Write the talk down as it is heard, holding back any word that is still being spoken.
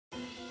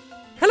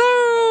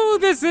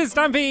this is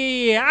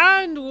Stampy,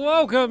 and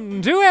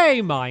welcome to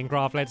a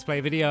Minecraft Let's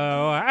Play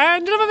video,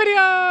 and another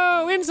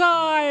video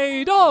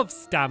inside of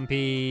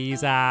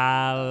Stampy's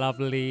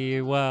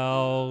lovely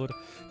world.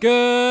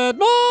 Good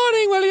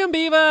morning, William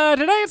Beaver.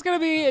 Today it's going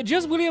to be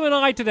just William and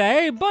I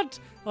today, but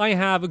I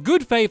have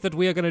good faith that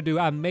we are going to do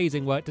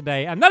amazing work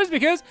today, and that is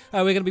because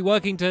we're going to be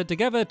working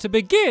together to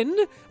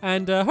begin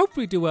and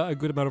hopefully do a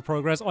good amount of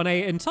progress on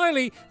a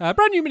entirely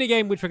brand new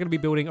minigame which we're going to be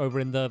building over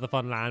in the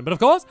Funland. But of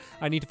course,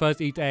 I need to first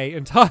eat a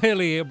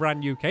entirely brand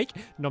new cake.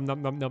 Nom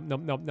nom nom nom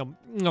nom nom nom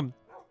nom.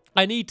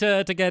 I need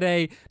to get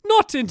a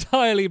not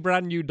entirely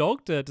brand new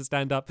dog to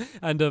stand up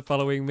and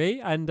following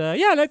me. And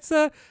yeah, let's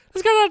go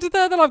down to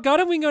the love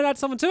garden. We can go and add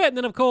someone to it. And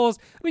then, of course,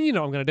 I mean, you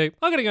know what I'm going to do.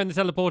 I'm going to go in the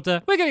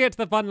teleporter. We're going to get to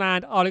the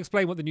Funland. I'll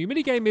explain what the new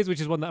minigame is,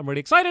 which is one that I'm really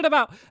excited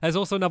about. There's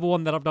also another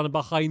one that I've done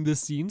behind the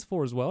scenes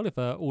for as well. If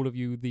all of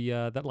you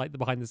that like the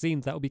behind the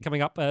scenes, that will be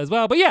coming up as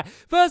well. But yeah,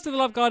 first to the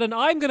love garden,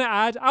 I'm going to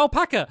add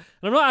alpaca.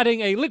 And I'm not adding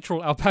a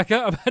literal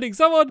alpaca. I'm adding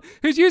someone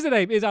whose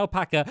username is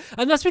alpaca.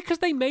 And that's because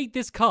they made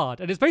this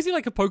card. And it's basically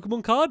like a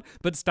Pokemon card,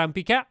 but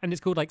Stampy Cat, and it's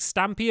called like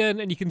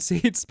Stampion, and you can see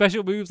its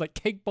special moves like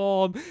Cake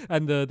Bomb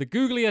and the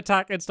googly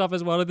attack and stuff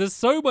as well. And there's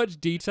so much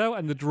detail,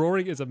 and the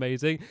drawing is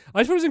amazing.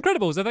 I thought it was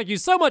incredible. So thank you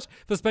so much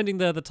for spending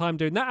the time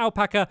doing that,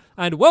 alpaca,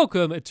 and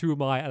welcome to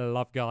my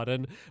love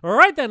garden. All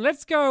right then,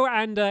 let's go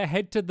and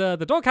head to the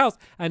doghouse,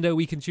 and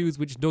we can choose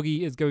which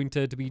doggy is going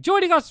to be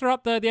joining us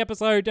throughout the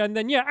episode. And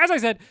then yeah, as I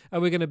said,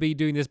 we're going to be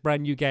doing this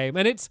brand new game,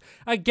 and it's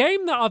a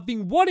game that I've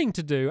been wanting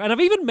to do, and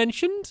I've even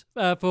mentioned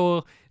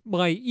for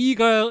my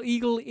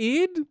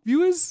eagle-eared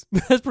viewers.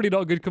 That's probably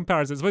not a good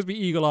comparison. It's supposed to be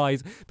eagle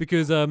eyes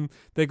because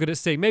they're good at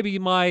seeing. Maybe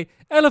my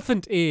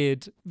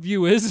elephant-eared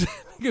viewers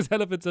because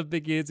elephants have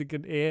big ears and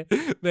can hear.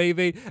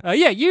 Maybe.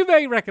 Yeah, you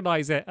may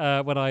recognize it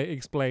when I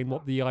explain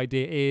what the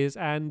idea is.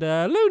 And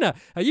Luna,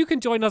 you can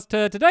join us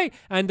today.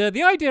 And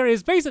the idea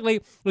is basically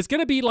it's going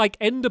to be like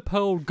Ender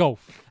Pearl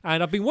Golf.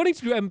 And I've been wanting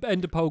to do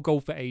Ender Pearl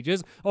Golf for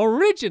ages.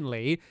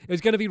 Originally, it was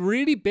going to be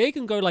really big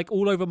and go like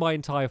all over my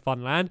entire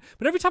Funland.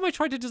 But every time I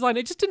tried to design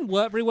it, it just didn't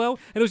work very well.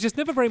 And it was just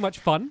never very much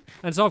fun.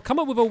 And so I've come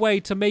up with a way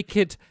to make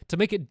it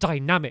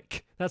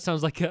dynamic. That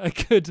sounds like a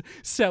good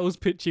sales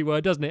pitchy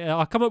word, doesn't it?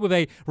 I'll come up with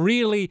a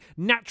really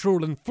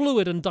natural and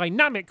fluid and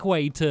dynamic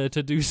way to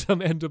do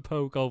some Ender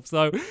Pearl Golf.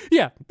 So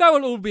yeah, that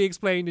will all be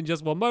explained in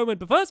just one moment.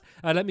 But first,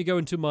 let me go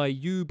into my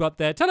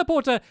there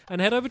teleporter and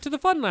head over to the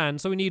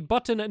Funland. So we need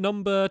button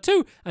number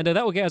 2, and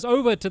that will get us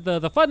over to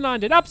the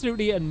Funland in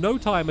absolutely no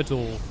time at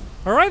all.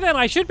 All right then,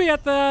 I should be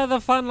at the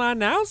Funland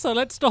now, so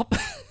let's stop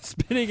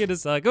spinning in a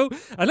circle.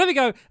 And let me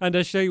go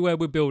and show you where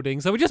we're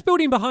building. So we're just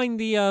building behind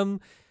the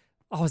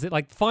oh, is it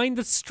like Find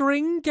the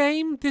String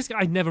game?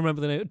 I never remember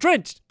the name.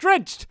 Drenched! I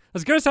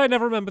was going to say I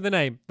never remember the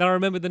name. Then I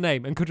remembered the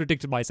name and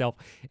contradicted myself.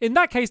 In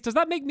that case, does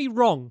that make me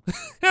wrong?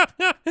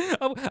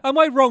 Am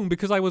I wrong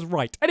because I was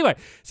right? Anyway,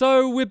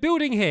 so we're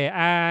building here,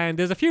 and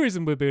there's a few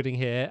reasons we're building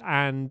here,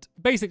 and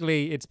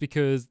basically it's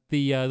because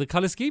the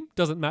color scheme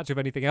doesn't match with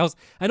anything else,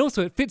 and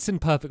also it fits in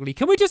perfectly.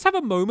 Can we just have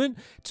a moment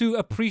to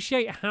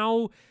appreciate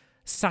how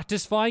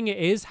satisfying it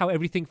is how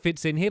everything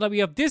fits in here? Like we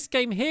have this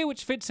game here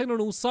which fits in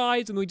on all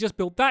sides, and we just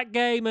built that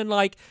game, and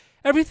like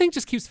everything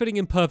just keeps fitting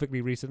in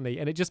perfectly recently,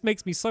 and it just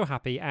makes me so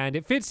happy, and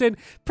it fits in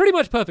pretty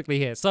much perfectly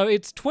here. So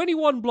it's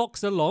 21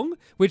 blocks along,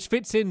 which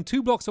fits in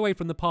 2 blocks away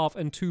from the path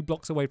and 2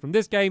 blocks away from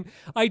this game.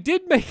 I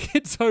did make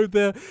it so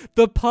the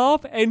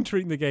path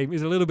entering the game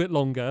is a little bit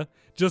longer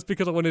just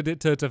because I wanted it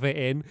to fit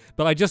in,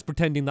 but I just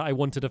pretending that I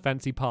wanted a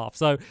fancy path.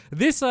 So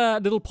this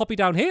little poppy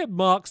down here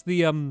marks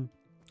the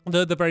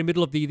very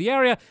middle of the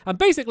area, and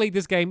basically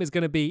this game is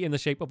going to be in the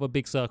shape of a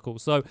big circle.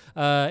 So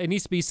it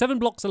needs to be 7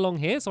 blocks along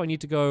here, so I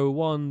need to go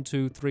 1,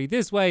 2, 3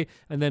 this way,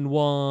 and then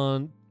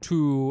 1,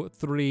 2,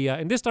 3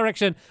 in this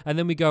direction, and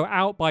then we go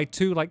out by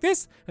 2 like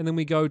this, and then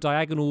we go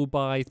diagonal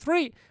by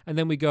 3, and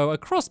then we go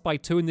across by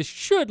 2, and this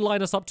should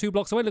line us up 2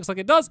 blocks away. Looks like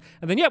it does.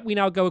 And then yep, we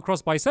now go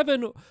across by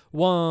 7,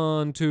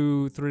 1,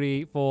 2,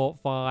 3, 4,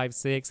 5,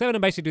 6, 7,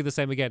 and basically do the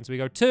same again. So we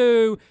go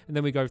 2, and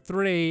then we go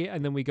 3,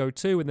 and then we go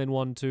 2, and then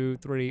 1, 2,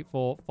 3,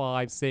 4,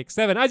 5, 6,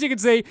 7. As you can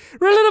see,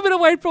 we're a little bit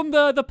away from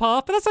the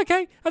path, but that's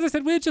okay. As I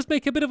said, we'll just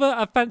make a bit of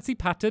a fancy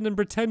pattern and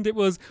pretend it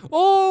was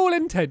all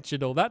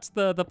intentional. That's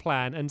the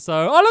plan. And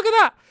so, oh, look at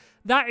that.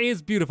 That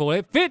is beautiful.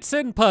 It fits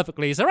in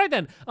perfectly. So right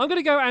then, I'm going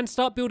to go and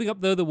start building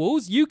up the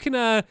walls. You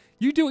can,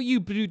 you do what you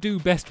do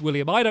best,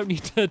 William. I don't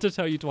need to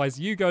tell you twice.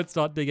 You go and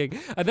start digging.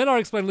 And then I'll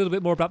explain a little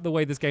bit more about the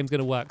way this game's going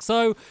to work.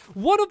 So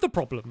one of the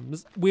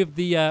problems with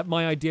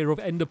my idea of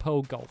Ender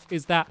Pearl Golf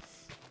is that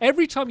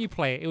every time you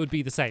play it, it would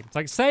be the same. It's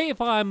like, say if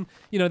I'm,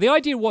 the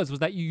idea was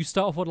that you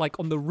start off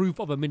on the roof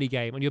of a mini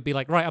game, and you'll be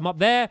like, right, I'm up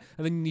there,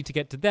 and then you need to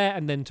get to there,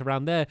 and then to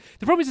around there.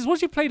 The problem is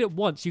once you've played it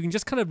once, you can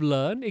just kind of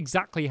learn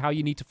exactly how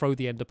you need to throw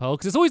the Ender Pearl,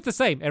 because it's always the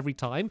same every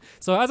time.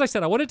 So as I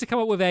said, I wanted to come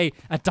up with a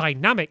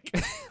dynamic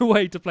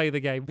way to play the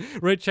game,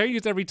 where it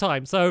changes every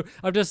time. So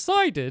I've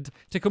decided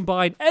to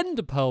combine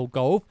Ender Pearl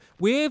Golf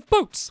with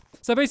boats.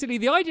 So basically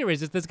the idea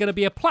is there's going to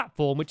be a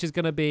platform which is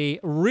going to be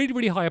really,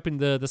 really high up in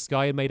the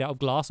sky and made out of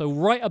glass. So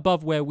right right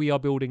above where we are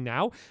building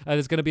now.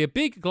 There's going to be a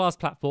big glass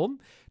platform.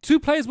 2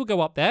 players will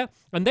go up there,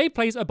 and they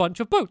place a bunch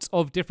of boats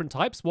of different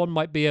types. One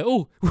might be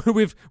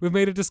we've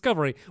made a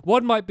discovery.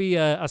 One might be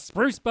a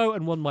spruce boat,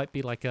 and one might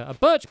be like a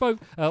birch boat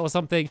or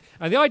something.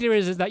 And the idea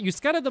is that you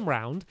scatter them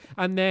round,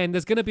 and then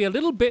there's going to be a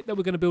little bit that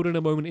we're going to build in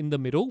a moment in the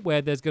middle,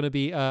 where there's going to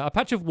be a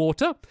patch of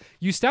water.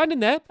 You stand in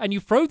there, and you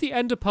throw the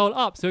ender pearl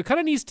up, so it kind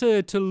of needs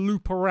to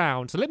loop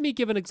around. So let me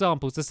give an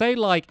example. So say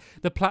like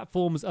the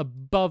platform's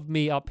above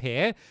me up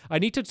here. I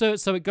need to do it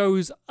so it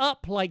goes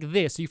up like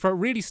this. So you throw it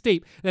really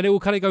steep, then it will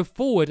kind of go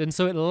forward, and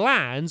so it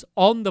lands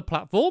on the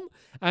platform,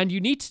 and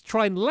you need to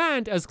try and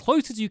land as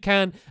close as you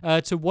can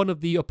to one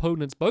of the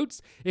opponent's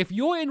boats. If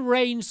you're in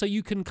range so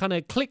you can kind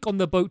of click on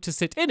the boat to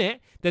sit in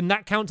it, then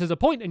that counts as a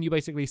point and you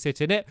basically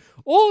sit in it.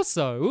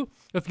 Also,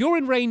 if you're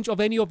in range of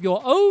any of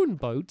your own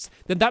boats,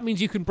 then that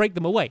means you can break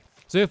them away.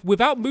 So if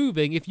without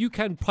moving, if you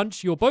can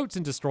punch your boats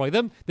and destroy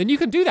them, then you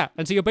can do that.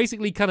 And so you're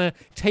basically kind of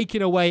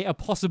taking away a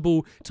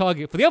possible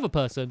target for the other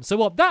person. So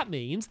what that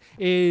means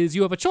is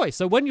you have a choice.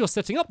 So when you're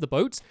setting up the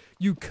boats,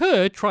 you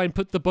could try and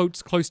put the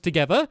boats close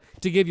together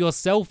to give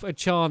yourself a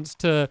chance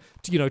to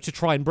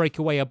try and break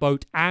away a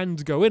boat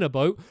and go in a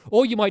boat.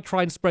 Or you might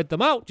try and spread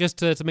them out just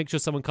to make sure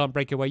someone can't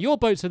break away your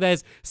boat. So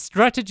there's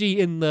strategy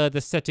in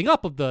the setting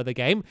up of the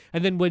game.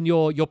 And then when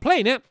you're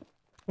playing it,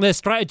 there's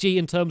strategy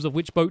in terms of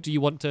which boat do you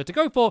want to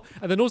go for,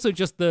 and then also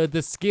just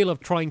the skill of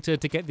trying to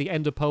get the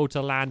ender pearl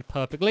to land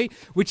perfectly,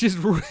 which is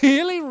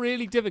really,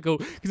 really difficult,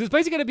 because it's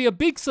basically going to be a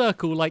big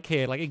circle like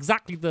here, like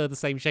exactly the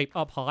same shape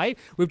up high,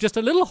 with just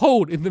a little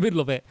hole in the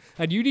middle of it,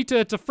 and you need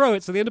to throw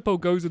it so the ender pearl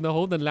goes in the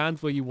hole, then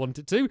lands where you want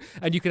it to,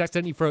 and you can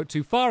accidentally throw it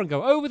too far and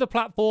go over the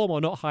platform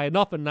or not high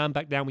enough and land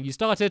back down when you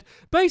started.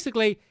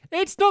 Basically,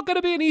 it's not going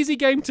to be an easy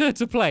game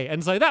to play,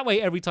 and so that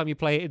way every time you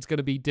play it, it's going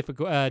to be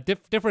difficult,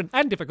 different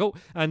and difficult,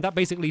 and that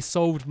basically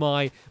solved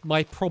my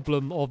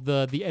problem of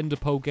the ender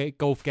pearl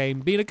golf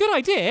game being a good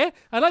idea.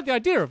 I like the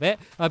idea of it,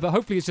 but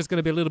hopefully it's just going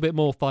to be a little bit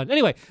more fun.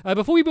 Anyway,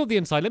 before we build the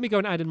inside, let me go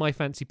and add in my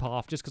fancy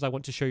path, just because I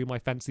want to show you my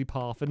fancy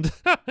path and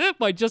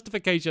my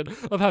justification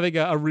of having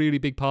a really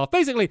big path.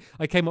 Basically,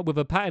 I came up with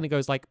a pattern. It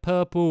goes like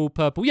purple,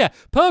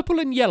 purple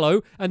and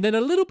yellow, and then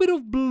a little bit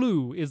of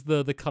blue is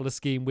the color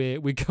scheme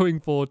we're going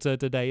for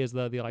today is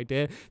the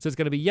idea. So it's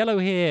going to be yellow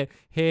here,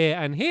 here,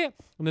 and here,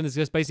 and then there's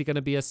just basically going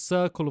to be a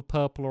circle of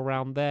purple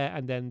around there,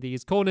 and then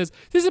these corners.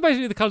 This is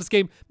basically the color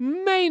scheme.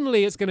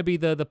 Mainly it's going to be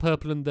the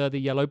purple and the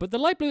yellow, but the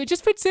light blue, it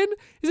just fits in.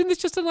 Isn't this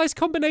just a nice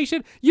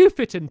combination? You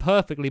fit in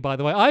perfectly, by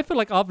the way. I feel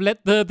like I've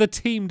let the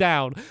team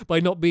down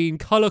by not being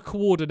color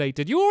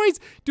coordinated. You always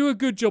do a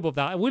good job of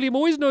that, and William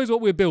always knows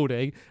what we're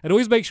building and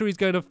always makes sure he's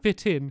going to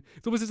fit in.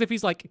 It's almost as if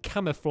he's like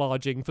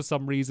camouflaging for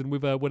some reason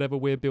with whatever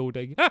we're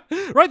building.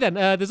 Right then,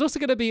 there's also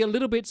going to be a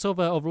little bits of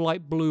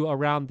light blue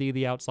around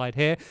the outside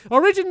here.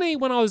 Originally,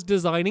 when I was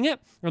designing it,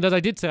 and as I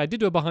did say, I did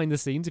do a behind the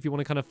scenes if you want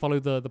to kind of follow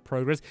the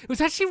progress. It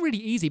was actually really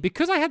easy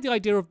because I had the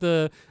idea of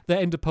the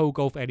ender pearl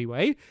golf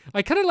anyway.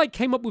 I kind of like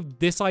came up with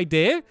this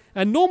idea,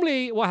 and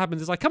normally what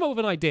happens is I come up with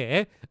an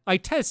idea, I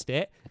test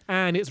it,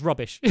 and it's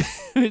rubbish.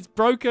 It's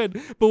broken.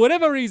 For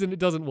whatever reason, it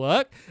doesn't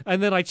work.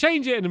 And then I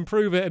change it and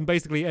improve it and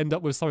basically end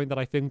up with something that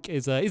I think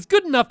is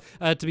good enough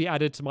to be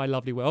added to my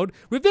lovely world.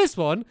 With this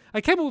one,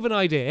 I came up with an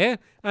idea,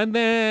 and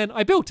then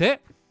I built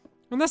it.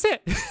 And that's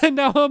it. and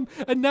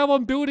now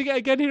I'm building it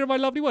again here in my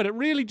lovely world. It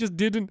really just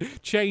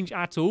didn't change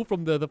at all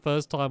from the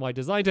first time I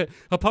designed it,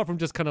 apart from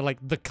just kind of like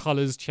the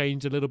colors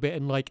changed a little bit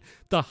and like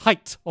the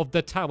height of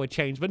the tower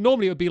changed. But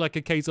normally it would be like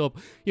a case of,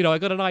 I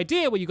got an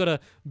idea where you got to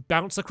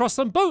bounce across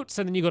some boats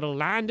and then you got to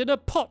land in a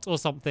pot or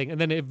something,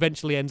 and then it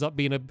eventually ends up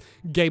being a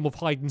game of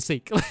hide and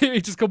seek.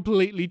 It just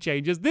completely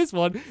changes. This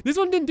one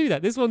didn't do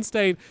that. This one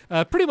stayed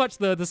pretty much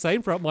the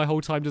same throughout my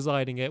whole time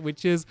designing it,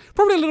 which is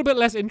probably a little bit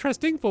less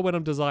interesting for when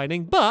I'm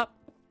designing, but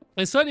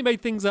it certainly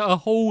made things a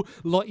whole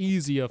lot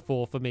easier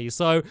for me.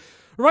 So,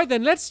 right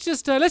then, let's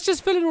just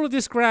fill in all of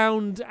this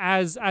ground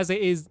as it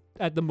is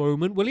at the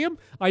moment, William.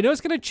 I know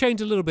it's going to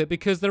change a little bit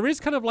because there is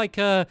kind of like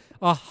a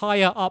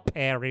higher up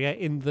area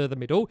in the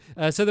middle.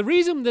 So the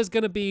reason there's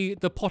going to be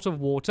the pot of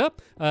water,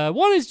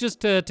 one is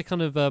just to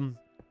kind of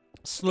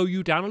slow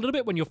you down a little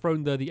bit when you're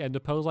throwing the ender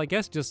pearls, I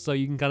guess, just so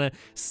you can kind of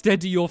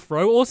steady your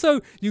throw. Also,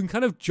 you can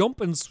kind of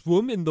jump and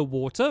swim in the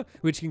water,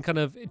 which can kind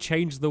of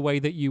change the way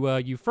that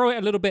you throw it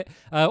a little bit.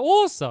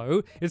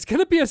 Also, it's going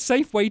to be a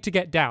safe way to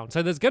get down.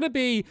 So there's going to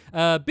be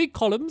big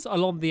columns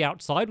along the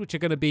outside, which are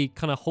going to be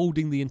kind of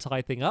holding the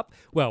entire thing up.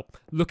 Well,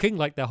 looking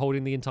like they're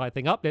holding the entire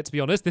thing up. Let's be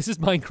honest, this is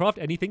Minecraft.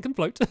 Anything can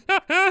float,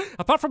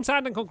 apart from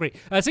sand and concrete.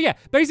 So yeah,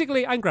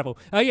 basically, and gravel.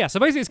 Yeah, so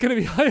basically it's going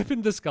to be high up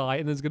in the sky,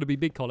 and there's going to be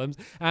big columns,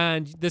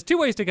 and there's two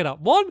ways to get up.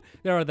 One,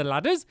 there are the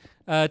ladders,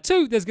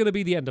 2, there's going to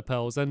be the ender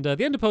pearls. And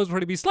the ender pearls will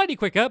probably be slightly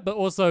quicker, but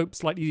also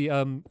slightly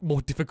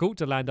more difficult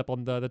to land up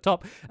on the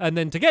top. And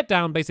then to get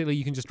down, basically,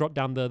 you can just drop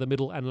down the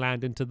middle and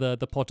land into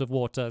the pot of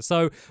water.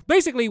 So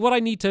basically, what I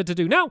need to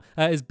do now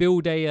is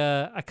build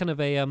a kind of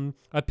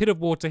a pit of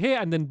water here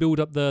and then build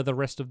up the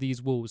rest of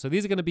these walls. So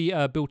these are going to be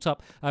built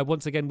up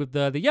once again with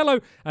the yellow.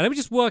 And let me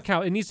just work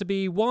out. It needs to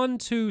be 1,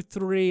 2,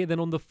 3, and then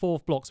on the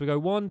 4th block. So we go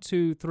 1,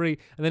 2, 3,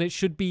 and then it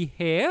should be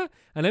here.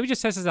 And let me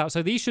just test this out.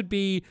 So these should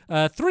be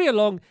 3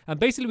 along, and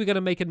basically we're going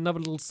to make another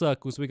little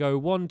circle. So we go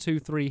 1, 2,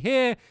 3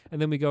 here,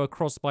 and then we go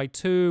across by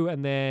 2,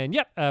 and then,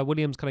 yep,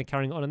 William's kind of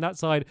carrying on that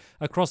side,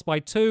 across by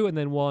 2, and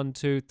then 1,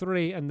 2,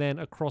 3, and then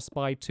across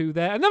by 2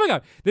 there. And there we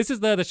go. This is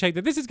the shape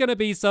that this is going to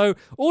be. So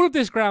all of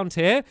this ground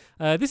here,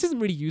 this isn't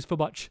really used for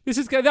much. This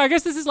is, I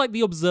guess this is like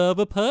the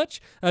observer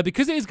perch,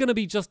 because it is going to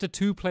be just a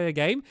 2-player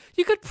game.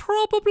 You could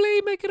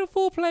probably make it a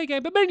 4-player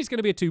game, but mainly it's going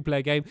to be a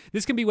 2-player game.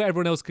 This can be where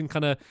everyone else can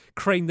kind of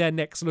crane their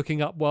necks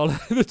looking up while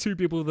the 2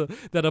 people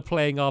that are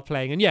playing.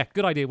 And yeah,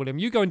 good idea, William.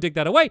 You go and dig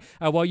that away.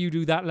 While you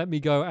do that, let me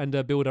go and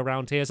build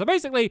around here. So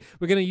basically,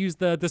 we're going to use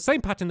the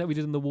same pattern that we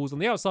did in the walls on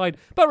the outside,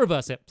 but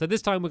reverse it. So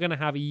this time we're going to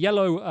have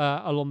yellow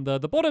along the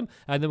bottom,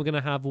 and then we're going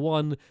to have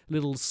one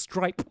little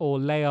stripe or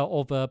layer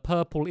of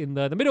purple in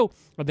the middle,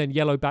 and then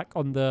yellow back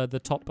on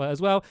the top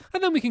as well.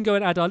 And then we can go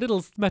and add our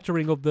little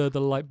smattering of the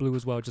light blue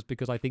as well, just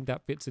because I think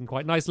that fits in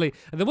quite nicely.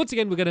 And then once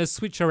again, we're going to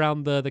switch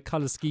around the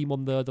color scheme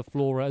on the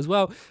floor as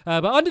well.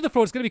 But under the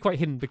floor, it's going to be quite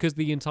hidden because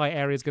the entire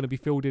area is going to be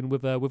filled in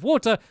with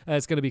water.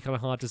 It's going to be kind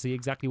of hard to see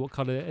exactly what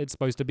color it's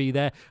supposed to be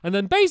there. And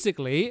then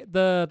basically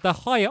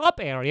the higher up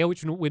area,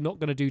 which we're not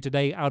going to do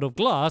today out of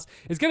glass,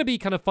 is going to be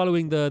kind of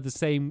following the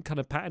same kind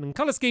of pattern and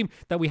color scheme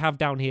that we have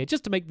down here,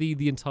 just to make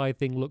the entire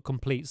thing look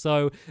complete.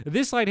 So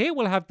this side here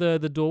will have the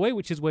doorway,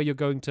 which is where you're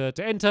going to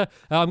enter.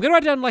 I'm going to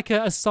write down like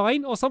a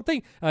sign or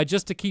something,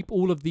 just to keep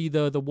all of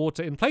the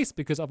water in place,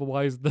 because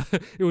otherwise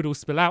it would all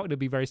spill out and it'd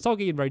be very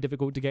soggy and very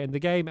difficult to get in the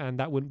game, and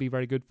that wouldn't be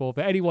very good for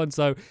anyone.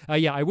 So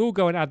yeah, I will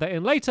go and add that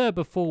in later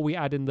before we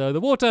add in the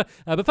water.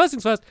 But first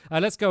things first,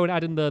 let's go and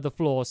add in the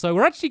floor. So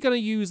we're actually going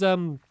to use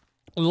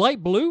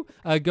light blue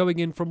going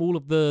in from all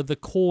of the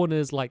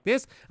corners like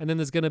this, and then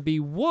there's going to be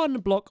one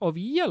block of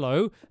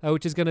yellow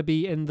which is going to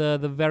be in the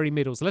very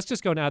middle. So let's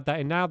just go and add that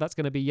in now. That's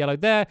going to be yellow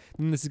there,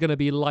 and this is going to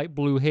be light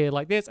blue here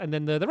like this, and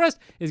then the rest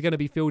is going to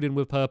be filled in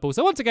with purple.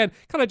 So once again,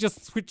 kind of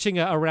just switching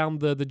around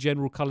the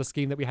general color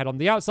scheme that we had on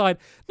the outside.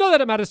 Not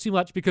that it matters too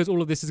much, because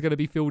all of this is going to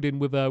be filled in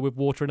with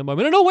water in a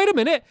moment. And oh, wait a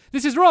minute,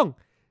 this is wrong.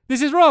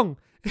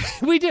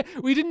 We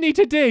didn't need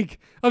to dig.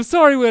 I'm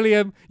sorry,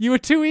 William, you were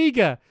too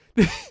eager.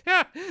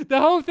 The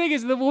whole thing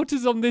is the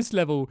water's on this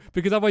level,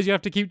 because otherwise you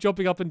have to keep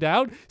jumping up and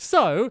down.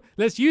 So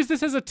let's use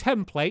this as a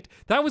template.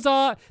 That was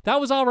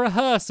our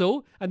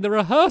rehearsal, and the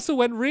rehearsal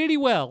went really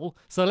well.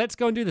 So let's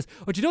go and do this.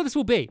 Or do you know what this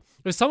will be?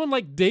 If someone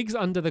like digs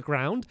under the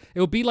ground, it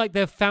will be like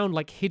they've found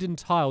like hidden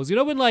tiles. You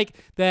know when like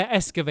they're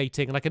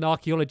excavating, and like an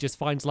archaeologist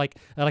finds like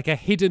a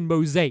hidden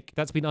mosaic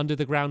that's been under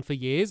the ground for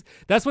years.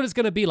 That's what it's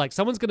going to be like.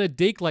 Someone's going to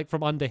dig like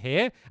from under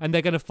here, and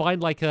they're going to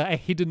find like a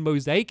hidden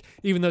mosaic,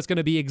 even though it's going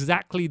to be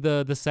exactly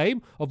the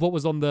same of what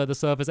was on the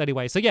surface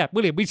anyway. So yeah,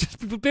 William, we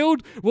just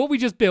build what we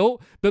just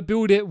built, but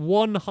build it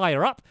one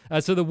higher up.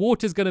 So the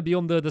water's going to be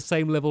on the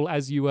same level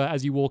as you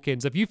walk in.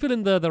 So if you fill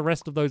in the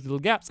rest of those little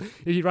gaps,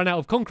 if you run out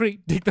of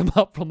concrete, dig them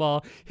up from our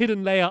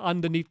hidden layer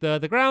underneath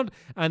the ground,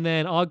 and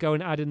then I'll go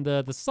and add in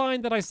the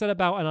sign that I said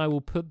about, and I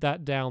will put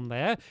that down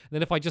there. And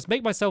then if I just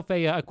make myself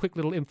a quick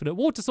little infinite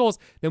water source,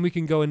 then we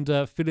can go and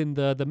fill in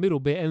the middle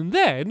bit, and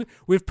then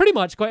we've pretty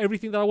much got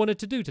everything that I wanted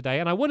to do today.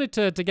 And I wanted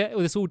to get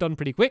this all done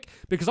pretty quick,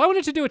 because I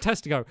wanted to do a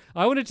test to go.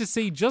 I wanted to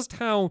see just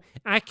how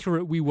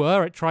accurate we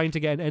were at trying to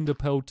get an ender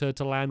pearl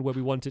to land where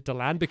we want it to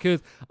land,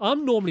 because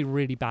I'm normally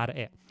really bad at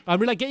it. I'm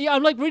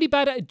like really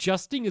bad at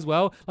adjusting as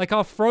well. Like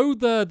I'll throw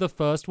the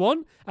first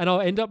one and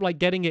I'll end up like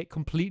getting it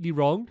completely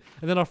wrong,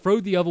 and then I'll throw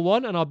the other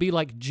one and I'll be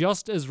like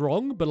just as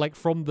wrong, but like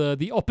from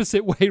the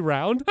opposite way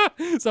round.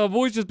 So I've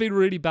always just been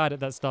really bad at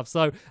that stuff.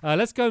 So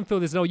let's go and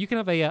fill this. No, you can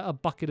have a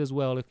bucket as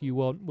well if you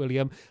want,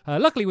 William.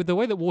 Luckily, with the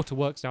way that water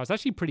works now, it's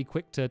actually pretty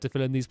quick to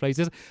fill in these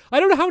places. I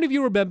don't know how many of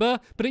you remember,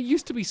 but it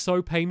used to be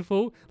so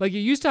painful. Like you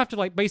used to have to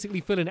like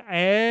basically fill in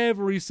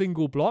every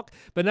single block,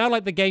 but now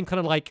like the game kind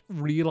of like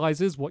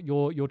realizes what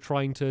you're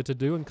trying to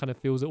do and kind of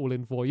fills it all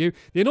in for you.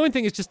 The annoying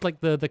thing is just like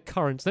the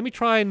currents. Let me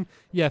try and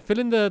fill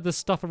in the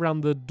stuff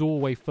around the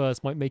doorway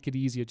first. Might make it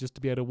easier just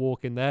to be able to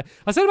walk in there.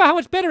 I said about how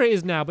much better it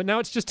is now, but now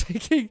it's just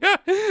taking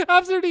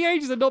absolutely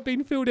ages and not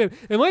being filled in.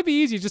 It might be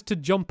easier just to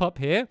jump up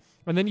here,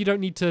 and then you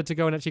don't need to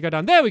go and actually go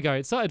down. There we go.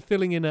 It started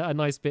filling in a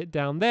nice bit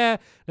down there.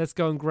 Let's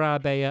go and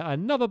grab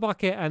another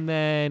bucket, and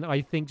then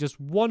I think just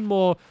one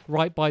more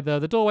right by the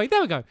doorway.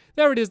 There we go.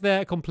 There it is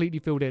there, completely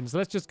filled in. So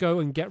let's just go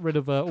and get rid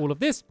of all of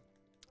this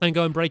and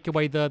go and break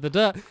away the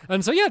dirt.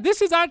 And so yeah,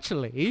 this is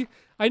actually,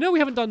 I know we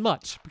haven't done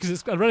much because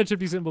it's a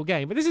relatively simple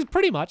game, but this is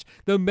pretty much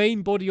the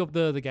main body of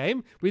the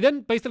game. We then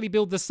basically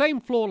build the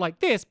same floor like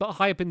this, but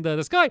high up in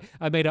the sky.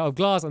 I made out of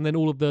glass, and then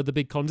all of the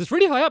big columns. It's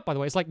really high up, by the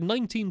way. It's like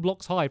 19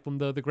 blocks high from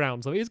the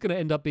ground, so it is going to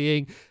end up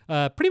being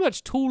pretty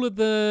much taller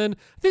than...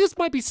 I think this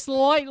might be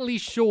slightly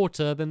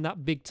shorter than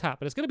that big tap,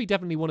 but it's going to be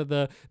definitely one of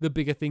the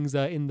bigger things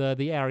in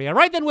the area.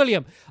 Right then,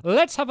 William,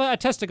 let's have a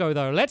test to go,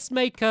 though. Let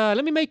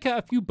me make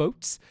a few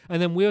boats,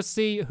 and then we'll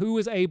see who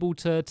is able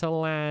to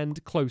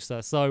land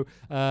closer. So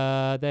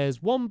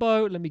there's one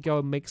boat. Let me go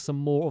and make some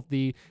more of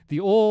the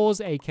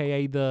oars,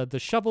 aka the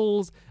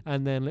shovels,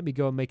 and then let me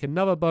go and make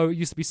another boat. It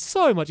used to be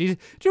so much easier.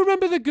 Do you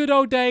remember the good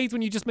old days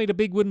when you just made a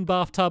big wooden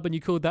bathtub and you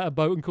called that a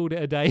boat and called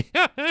it a day?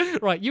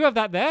 Right, you have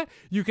that there.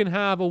 You can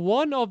have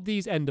one of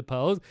these ender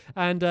pearls,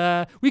 and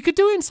we could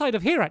do it inside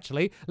of here,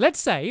 actually. Let's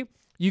say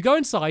you go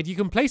inside, you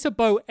can place a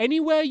boat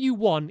anywhere you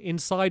want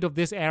inside of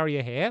this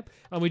area here,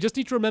 and we just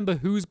need to remember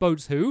whose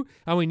boat's who,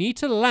 and we need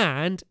to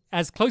land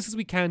as close as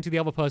we can to the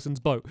other person's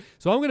boat.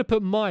 So I'm going to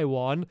put my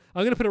one,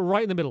 I'm going to put it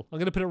right in the middle. I'm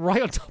going to put it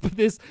right on top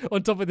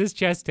of this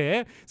chest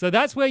here. So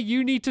that's where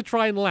you need to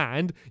try and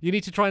land. You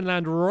need to try and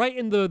land right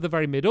in the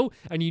very middle,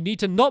 and you need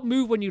to not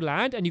move when you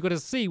land, and you've got to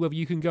see whether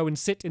you can go and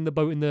sit in the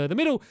boat in the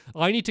middle.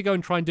 I need to go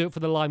and try and do it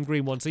for the lime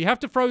green one. So you have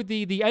to throw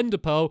the ender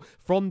pearl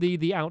from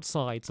the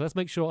outside. So let's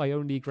make sure I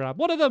only grab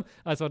one of them,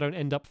 so I don't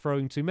end up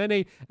throwing too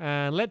many.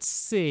 And let's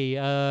see.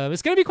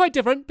 It's going to be quite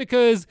different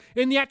because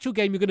in the actual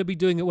game, you're going to be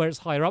doing it where it's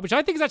higher up, which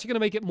I think is actually going to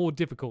make it more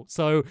difficult.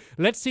 So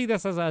let's see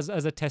this as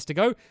a test to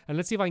go, and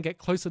let's see if I can get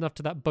close enough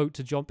to that boat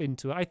to jump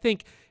into it. I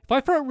think if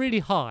I throw it really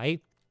high,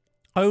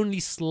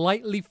 only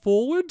slightly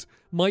forward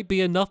might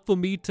be enough for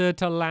me to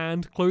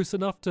land close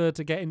enough to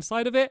get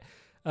inside of it.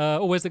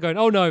 Oh, where's it going?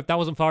 Oh no, that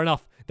wasn't far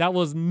enough. That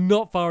was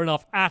not far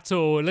enough at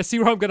all. Let's see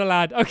where I'm going to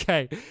land.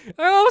 Okay.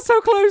 Oh, so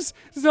close.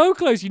 So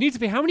close. You need to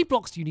be... How many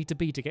blocks do you need to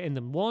be to get in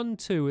them? 1,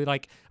 2,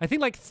 I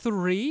think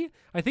 3.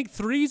 I think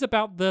 3 is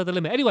about the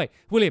limit. Anyway,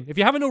 William, if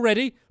you haven't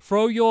already,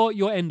 throw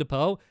your ender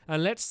pearl,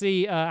 and let's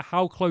see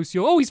how close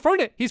you're... Oh, he's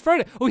thrown it. He's thrown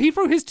it. Oh, he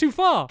threw his too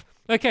far.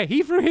 Okay,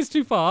 he threw his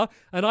too far,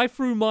 and I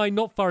threw mine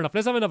not far enough.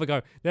 Let's have another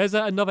go. There's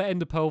another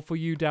ender pearl for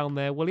you down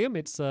there, William.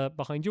 It's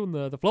behind you on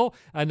the floor.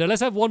 And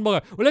let's have one more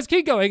go. Well, let's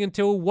keep going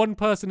until one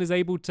person is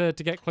able to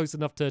get close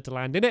enough to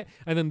land in it,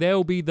 and then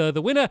they'll be the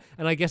winner,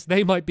 and I guess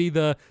they might be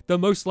the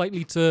most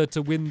likely to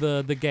win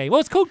the game.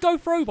 Well, it's called Go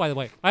Throw, by the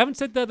way. I haven't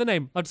said the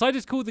name. I've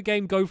decided to call the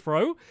game Go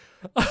Throw.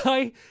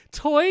 I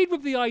toyed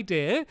with the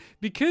idea,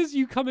 because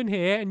you come in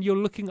here and you're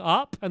looking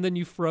up, and then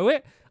you throw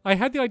it. I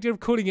had the idea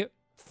of calling it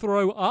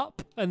Throw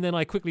Up, and then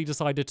I quickly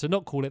decided to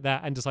not call it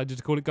that and decided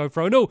to call it Go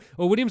Throw. No,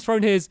 well, William's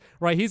thrown his.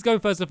 Right, he's going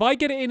first. If I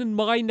get it in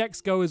my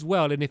next go as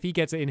well, and if he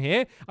gets it in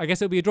here, I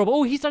guess it'll be a draw.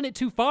 Oh, he's done it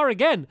too far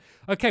again.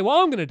 Okay,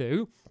 what I'm going to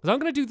do is I'm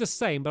going to do the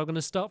same, but I'm going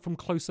to start from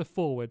closer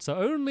forward. So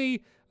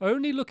only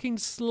looking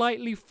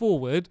slightly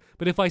forward,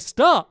 but if I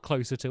start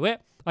closer to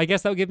it, I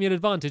guess that'll give me an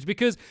advantage,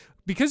 because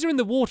you're in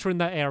the water in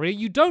that area,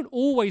 you don't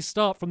always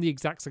start from the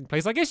exact same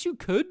place. I guess you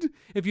could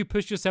if you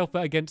push yourself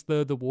against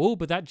the wall,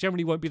 but that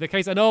generally won't be the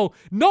case. And oh,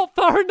 not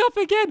far enough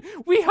again.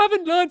 We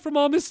haven't learned from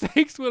our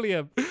mistakes,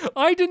 William.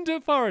 I didn't do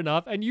it far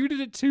enough, and you did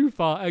it too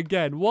far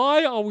again.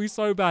 Why are we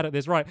so bad at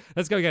this? Right,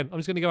 let's go again. I'm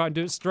just going to go out and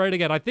do it straight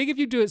again. I think if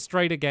you do it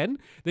straight again,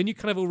 then you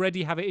kind of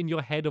already have it in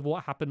your head of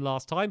what happened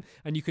last time,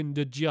 and you can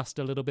adjust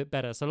a little bit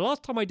better. So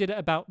last time I did it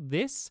about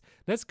this.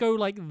 Let's go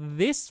like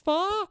this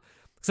far.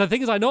 So the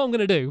thing is, I know what I'm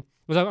going to do.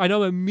 I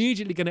know I'm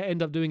immediately going to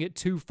end up doing it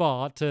too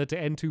far to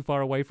end too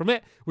far away from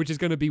it, which is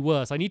going to be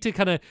worse. I need to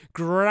kind of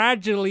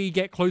gradually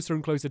get closer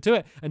and closer to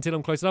it until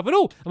I'm close enough. And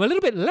oh, I'm a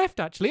little bit left,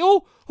 actually.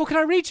 Oh, can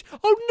I reach?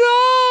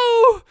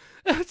 Oh,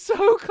 no! It's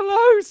so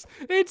close.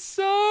 It's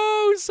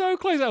so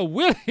close. Oh,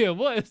 William,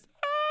 what is...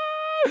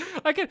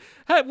 I can...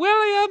 Hey,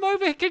 William,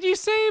 over here. Can you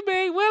see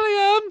me?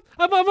 William,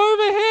 I'm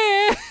over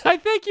here. I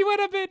think you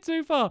went a bit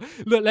too far.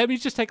 Look, let me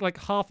just take like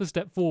half a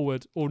step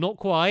forward. Or not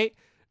quite.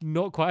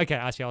 Not quite. Okay,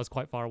 actually, I was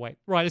quite far away.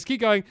 Right, let's keep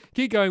going.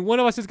 Keep going. One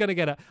of us is going to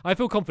get it. I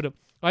feel confident.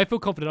 I'm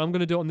going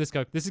to do it on this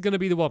go. This is going to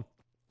be the one.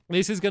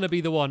 This is going to be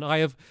the one.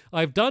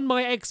 I've done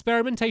my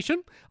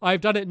experimentation.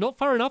 I've done it not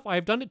far enough.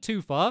 I've done it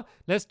too far.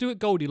 Let's do it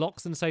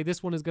Goldilocks and say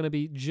this one is going to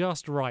be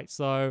just right.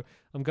 So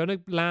I'm going to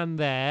land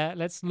there.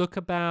 Let's look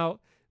about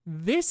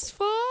this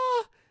far,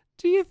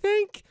 do you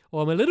think?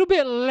 Well, I'm a little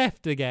bit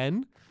left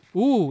again.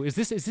 Ooh, is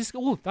this,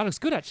 oh, that looks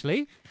good,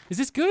 actually. Is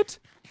this good?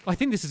 I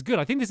think this is good.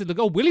 I think this is,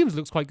 oh, Williams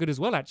looks quite good as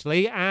well,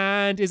 actually.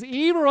 And is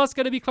either of us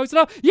going to be close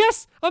enough?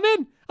 Yes, I'm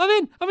in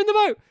the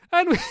boat.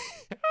 And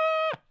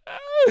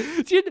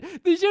do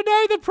you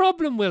know the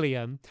problem,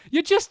 William?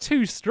 You're just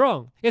too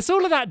strong. It's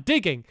all of that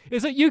digging.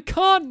 It's that you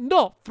can't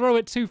not throw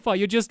it too far.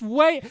 You just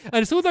wait.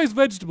 And it's all those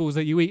vegetables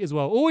that you eat as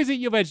well. Always eat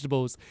your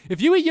vegetables.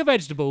 If you eat your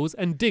vegetables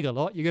and dig a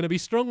lot, you're going to be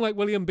strong like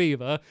William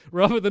Beaver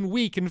rather than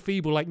weak and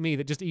feeble like me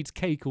that just eats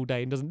cake all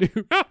day and doesn't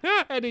do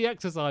any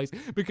exercise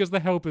because the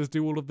helpers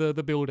do all of the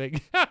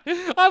building.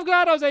 I'm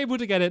glad I was able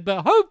to get it,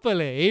 but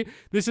hopefully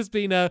this has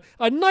been a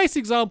nice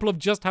example of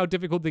just how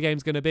difficult the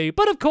game's going to be.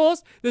 But of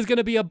course, there's going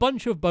to be a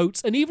bunch of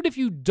boats, and even if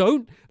you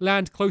don't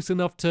land close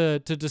enough to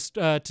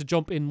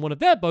jump in one of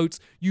their boats,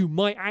 you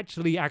might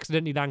actually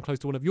accidentally land close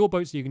to one of your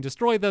boats so you can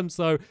destroy them.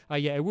 So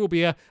yeah, it will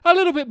be a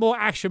little bit more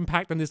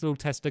action-packed than this little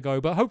test to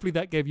go, but hopefully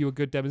that gave you a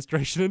good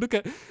demonstration. And look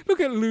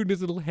at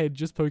Luna's little head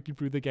just poking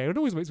through the game. It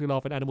always makes me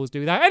laugh when animals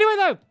do that. Anyway,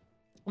 though,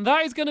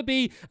 that is going to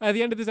be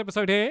the end of this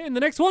episode here. In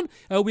the next one,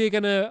 we are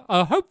going to,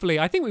 hopefully,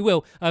 I think we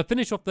will,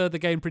 finish off the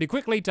game pretty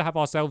quickly to have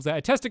ourselves a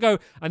test to go,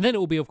 and then it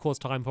will be, of course,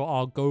 time for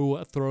our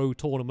Go Throw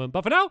tournament.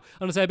 But for now,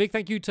 I want to say a big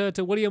thank you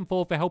to William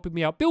for helping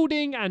me out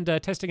building and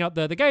testing out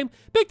the game.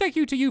 Big thank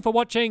you to you for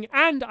watching,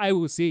 and I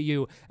will see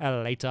you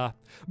later.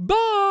 Bye!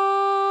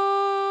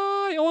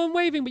 Oh, I'm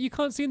waving, but you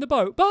can't see in the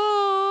boat.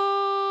 Bye!